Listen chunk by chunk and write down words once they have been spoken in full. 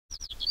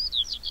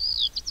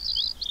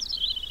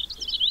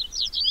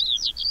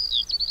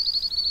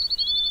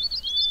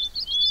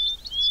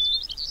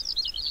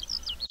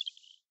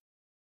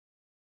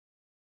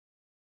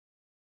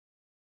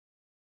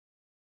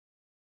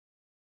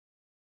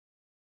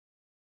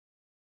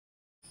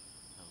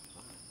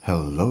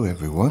Hello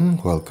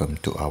everyone, welcome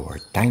to our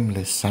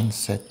Timeless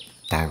Sunset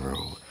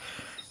Tarot.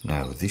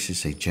 Now this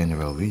is a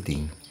general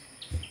reading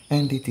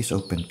and it is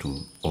open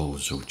to all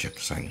zodiac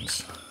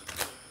signs.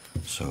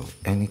 So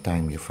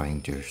anytime you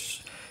find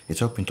yours,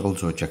 it's open to all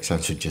zodiac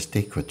signs, so just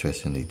take what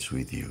resonates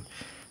with you.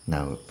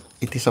 Now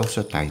it is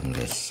also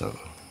timeless, so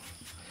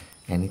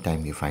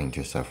anytime you find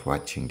yourself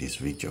watching this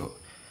video,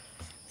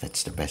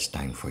 that's the best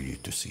time for you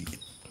to see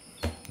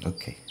it.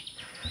 Okay.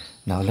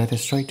 Now let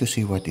us try to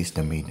see what is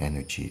the main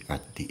energy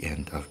at the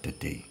end of the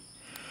day.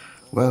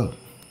 Well,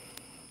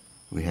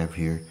 we have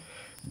here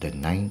the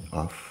Nine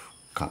of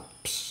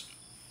Cups.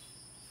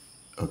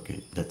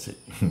 Okay, that's it.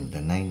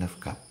 The Nine of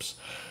Cups.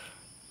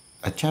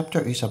 A chapter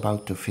is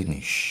about to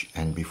finish,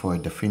 and before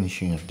the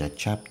finishing of that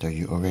chapter,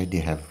 you already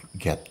have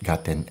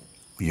gotten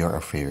your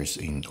affairs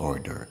in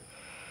order.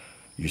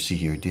 You see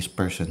here, this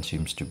person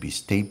seems to be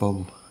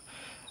stable.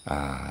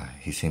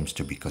 He seems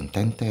to be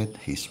contented.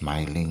 He's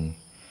smiling.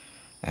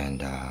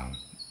 And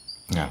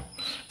yeah,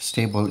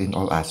 stable in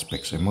all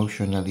aspects,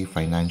 emotionally,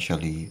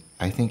 financially.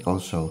 I think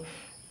also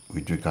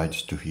with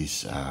regards to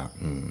his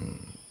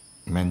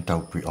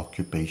mental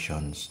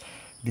preoccupations,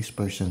 this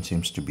person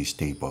seems to be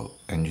stable.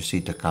 And you see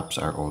the cups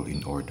are all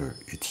in order.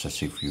 It's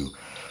as if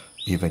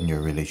even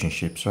your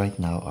relationships right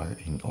now are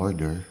in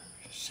order,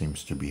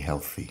 seems to be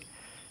healthy.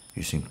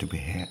 You seem to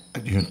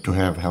to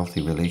have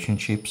healthy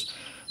relationships.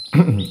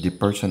 The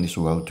person is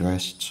well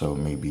dressed, so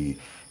maybe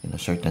in a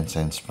certain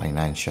sense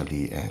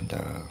financially and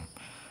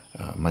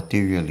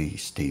materially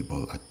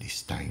stable at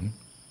this time.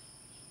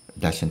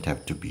 Doesn't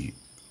have to be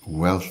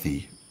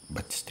wealthy,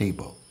 but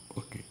stable.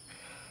 Okay.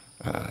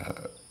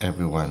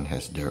 Everyone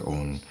has their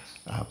own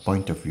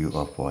point of view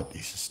of what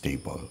is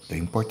stable. The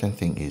important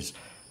thing is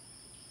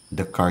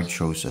the card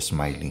shows a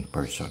smiling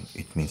person.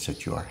 It means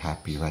that you are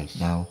happy right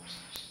now,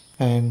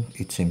 and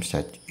it seems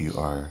that you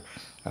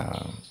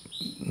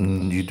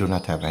do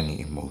not have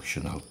any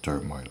emotional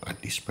turmoil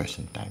at this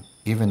present time.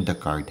 Even the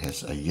card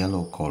has a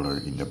yellow color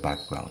in the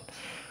background,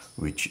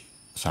 which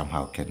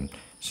somehow can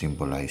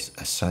symbolize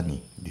a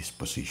sunny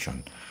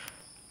disposition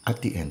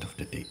at the end of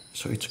the day.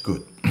 So it's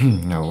good.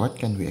 Now, what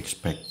can we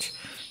expect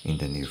in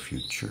the near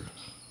future?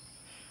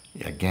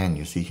 Again,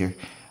 you see here,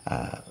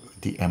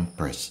 the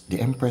Empress.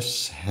 The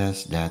Empress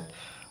has that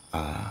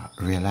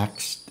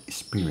relaxed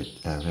spirit,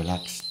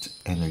 relaxed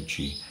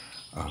energy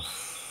of,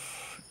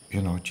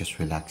 just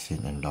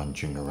relaxing and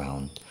lounging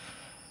around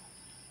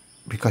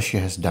because she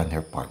has done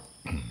her part.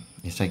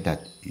 It's like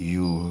that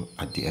you,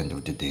 at the end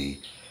of the day,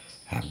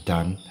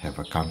 have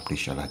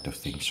accomplished a lot of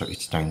things. So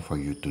it's time for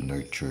you to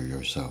nurture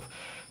yourself.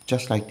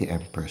 Just like the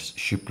Empress,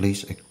 she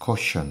places a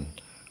cushion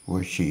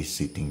where she is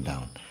sitting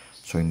down.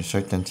 So in a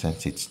certain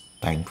sense, it's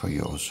time for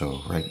you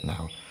also right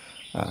now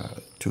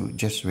to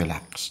just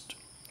relax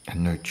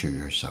and nurture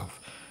yourself.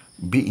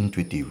 Be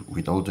intuitive.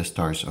 With all the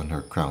stars on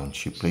her crown,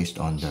 she placed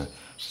on the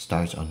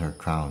stars on her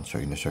crown, so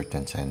in a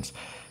certain sense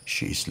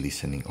she is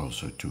listening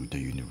also to the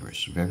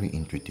universe. Very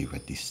intuitive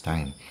at this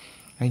time,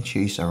 and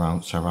she is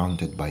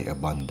surrounded by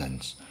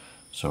abundance.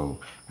 So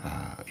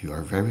you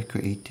are very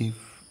creative.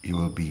 You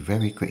will be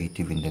very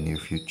creative in the near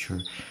future,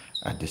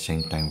 at the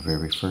same time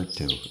very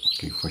fertile.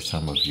 Okay, for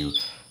some of you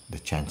the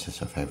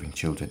chances of having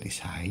children is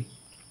high,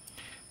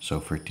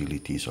 so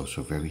fertility is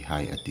also very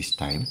high at this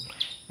time.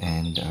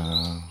 And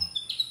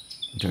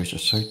there's a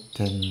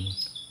certain,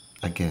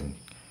 again,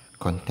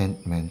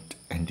 contentment,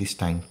 and this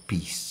time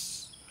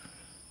peace,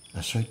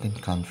 a certain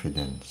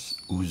confidence,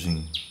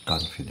 oozing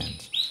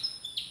confidence,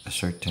 a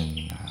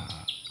certain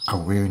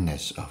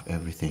awareness of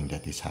everything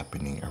that is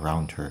happening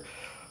around her,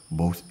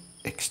 both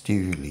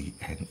exteriorly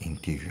and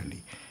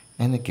interiorly.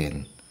 And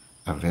again,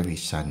 a very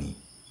sunny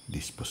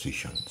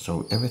disposition.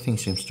 So everything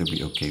seems to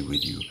be okay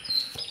with you,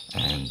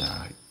 and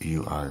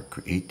you are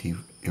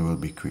creative. You will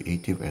be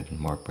creative and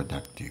more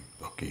productive.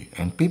 Okay,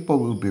 and people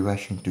will be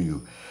rushing to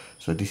you.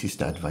 So this is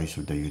the advice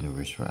of the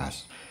universe for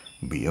us.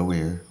 Be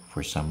aware.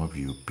 For some of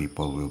you,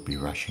 people will be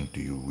rushing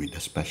to you with a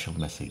special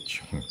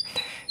message.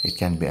 It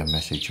can be a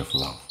message of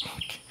love.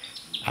 Okay.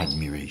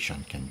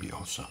 Admiration can be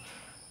also.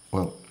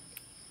 Well,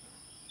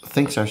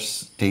 things are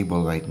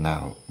stable right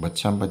now, but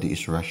somebody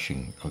is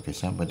rushing. Okay,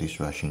 somebody is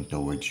rushing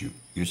towards you.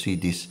 You see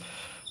this,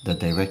 the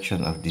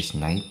direction of this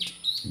knight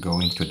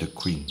going to the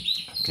queen.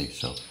 Okay,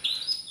 so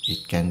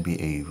it can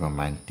be a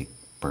romantic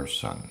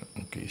person.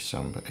 Okay,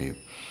 a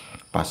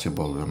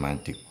possible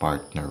romantic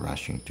partner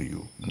rushing to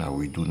you. Now,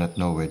 we do not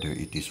know whether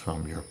it is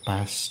from your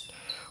past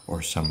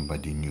or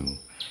somebody new,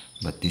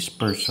 but this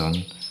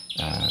person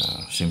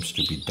seems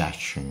to be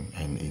dashing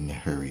and in a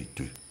hurry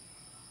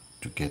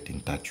to get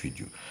in touch with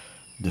you.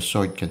 The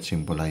sword can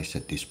symbolize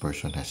that this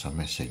person has a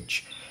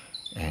message,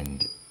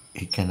 and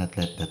he cannot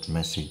let that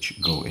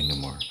message go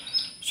anymore.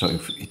 So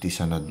if it is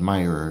an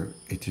admirer,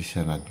 it is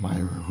an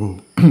admirer who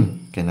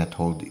cannot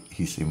hold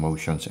his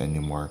emotions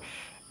anymore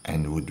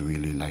and would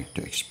really like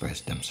to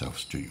express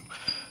themselves to you.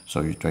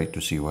 So you try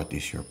to see what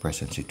is your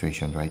present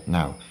situation right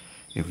now.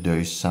 If there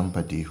is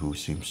somebody who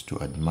seems to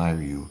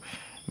admire you,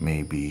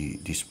 maybe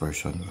this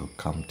person will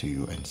come to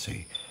you and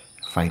say,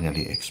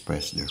 finally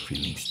express their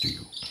feelings to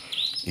you.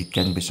 It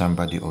can be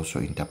somebody also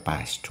in the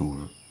past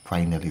who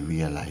finally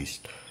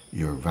realized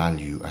your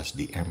value as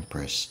the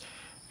Empress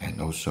and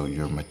also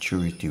your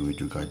maturity with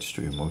regards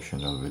to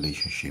emotional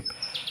relationship,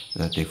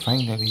 that they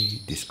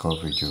finally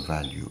discovered your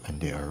value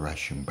and they are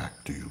rushing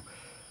back to you,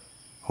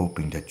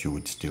 hoping that you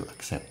would still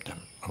accept them.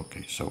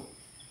 Okay, so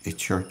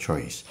it's your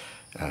choice.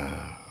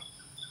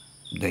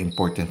 The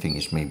important thing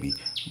is maybe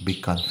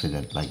be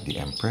confident like the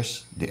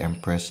Empress. The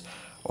Empress,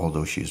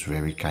 although she is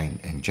very kind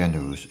and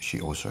generous, she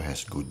also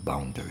has good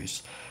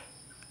boundaries.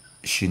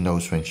 She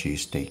knows when she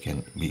is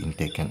being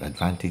taken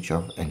advantage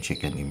of, and she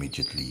can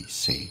immediately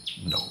say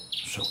no.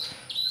 So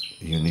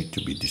you need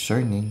to be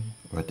discerning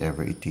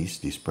whatever it is,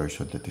 this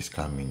person that is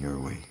coming your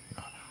way.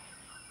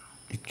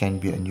 It can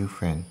be a new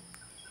friend.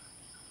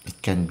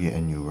 It can be a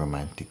new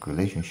romantic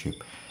relationship.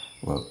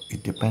 Well,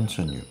 it depends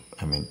on you.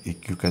 I mean,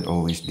 you can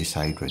always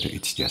decide whether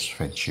it's just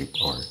friendship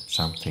or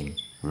something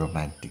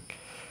romantic.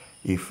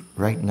 If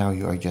right now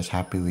you are just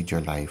happy with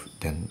your life,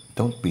 then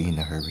don't be in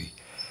a hurry.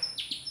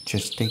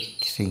 Just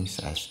take things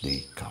as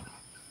they come.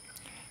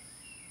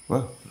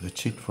 Well,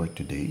 that's it for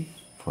today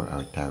for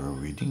our tarot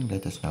reading.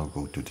 Let us now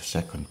go to the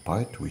second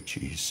part, which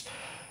is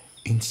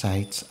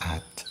Insights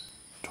at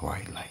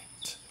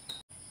Twilight.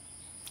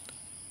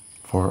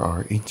 For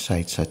our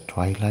Insights at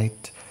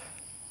Twilight,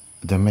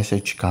 the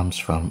message comes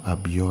from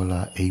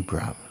Abiola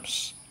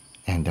Abrams,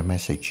 and the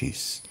message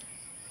is,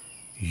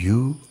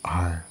 "You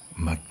are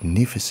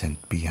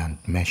magnificent beyond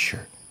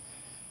measure,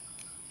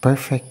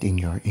 perfect in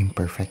your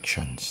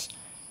imperfections,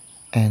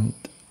 and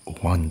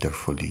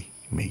wonderfully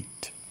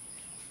made."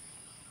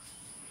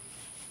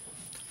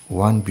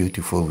 One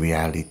beautiful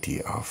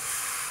reality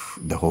of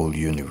the whole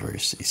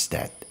universe is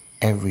that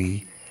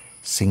every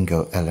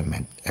single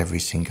element, every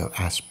single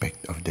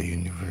aspect of the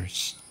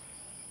universe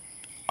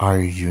are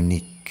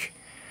unique.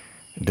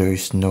 There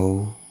is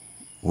no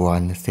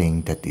one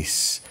thing that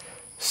is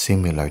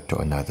similar to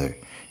another.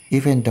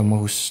 Even the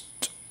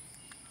most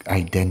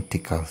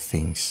identical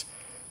things,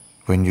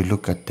 when you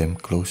look at them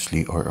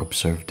closely or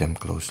observe them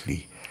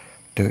closely,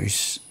 there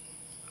is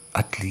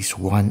at least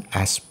one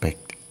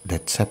aspect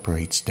that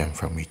separates them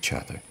from each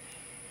other.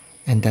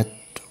 And that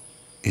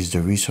is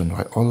the reason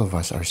why all of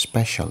us are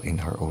special in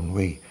our own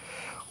way.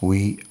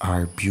 We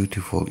are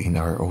beautiful in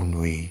our own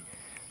way.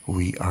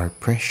 We are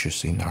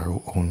precious in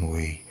our own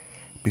way,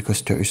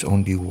 because there is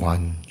only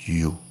one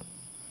you.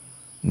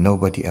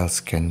 Nobody else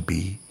can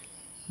be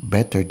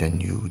better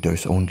than you.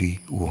 There's only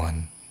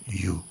one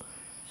you.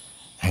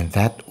 And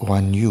that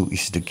one you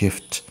is the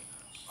gift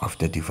of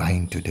the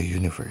divine to the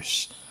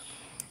universe.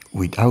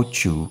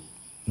 Without you,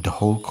 the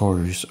whole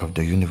chorus of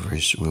the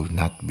universe will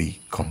not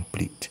be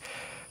complete.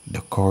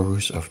 The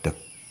chorus of the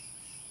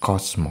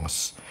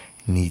cosmos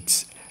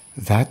needs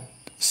that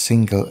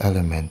single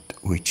element,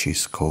 which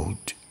is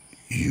called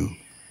you.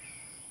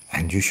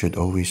 And you should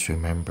always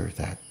remember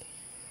that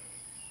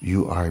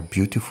you are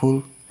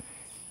beautiful.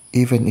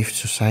 Even if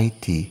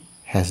society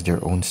has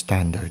their own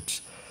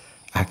standards,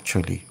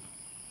 actually,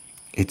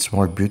 it's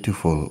more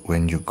beautiful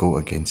when you go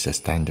against the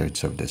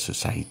standards of the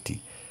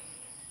society.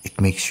 It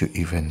makes you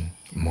even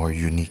more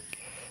unique.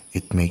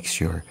 It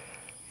makes your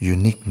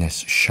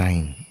uniqueness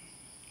shine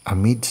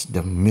amidst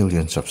the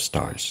millions of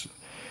stars.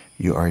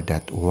 You are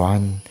that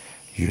one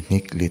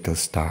unique little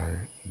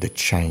star that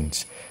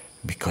shines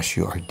because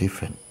you are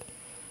different.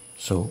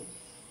 So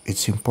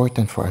it's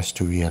important for us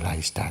to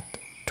realize that,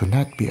 to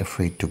not be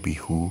afraid to be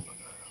who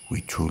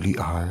we truly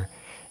are,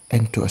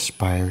 and to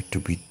aspire to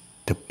be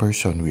the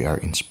person we are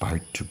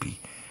inspired to be,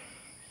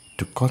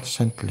 to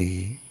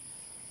constantly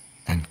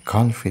and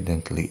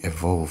confidently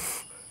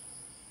evolve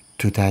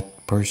to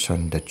that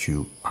person that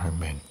you are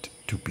meant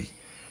to be.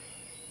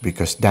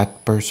 Because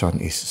that person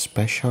is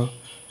special,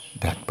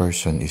 that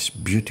person is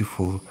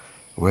beautiful,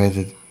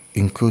 whether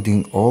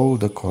including all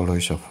the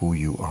colors of who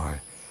you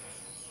are.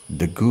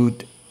 The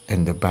good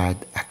and the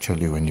bad,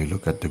 actually when you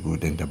look at the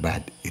good and the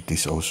bad, it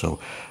is also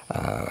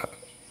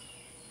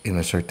in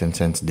a certain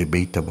sense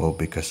debatable,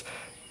 because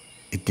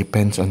it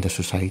depends on the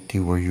society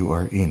where you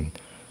are in,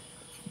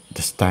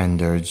 the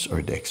standards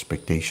or the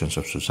expectations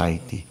of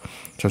society.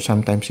 So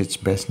sometimes it's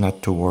best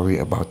not to worry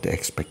about the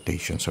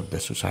expectations of the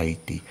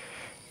society,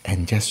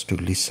 and just to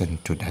listen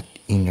to that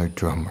inner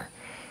drummer,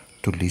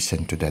 to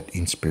listen to that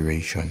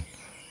inspiration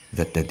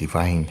that the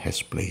divine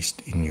has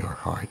placed in your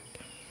heart,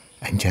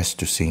 and just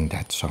to sing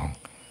that song.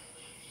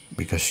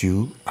 Because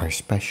you are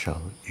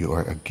special, you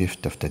are a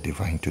gift of the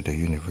divine to the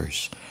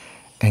universe,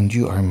 and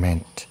you are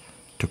meant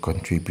to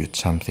contribute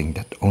something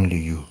that only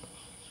you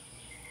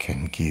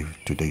can give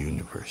to the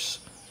universe.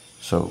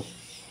 So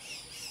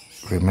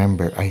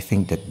remember, I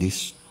think that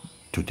this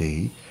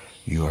today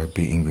you are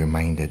being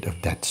reminded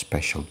of that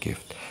special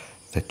gift,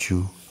 that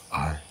you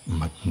are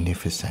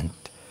magnificent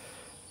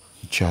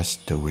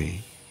just the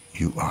way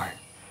you are.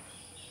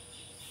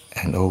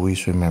 And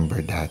always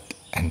remember that,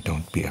 and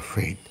don't be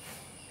afraid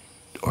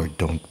or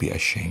don't be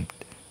ashamed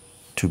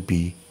to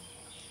be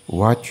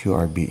what you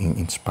are being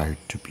inspired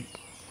to be.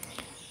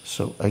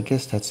 So I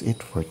guess that's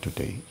it for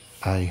today.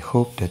 I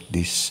hope that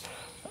this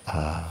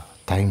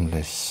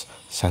timeless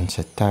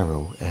sunset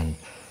tarot and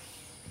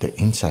the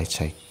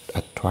insights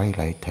at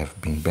twilight have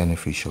been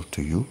beneficial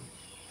to you,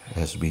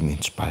 has been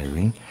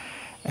inspiring,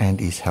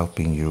 and is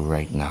helping you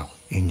right now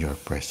in your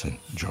present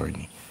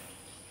journey.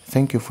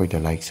 Thank you for the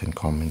likes and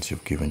comments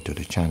you've given to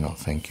the channel.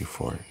 Thank you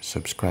for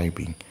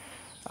subscribing.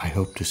 I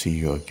hope to see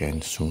you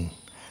again soon.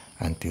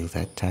 Until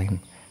that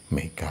time,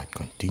 may God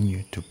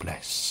continue to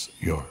bless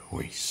your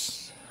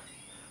ways.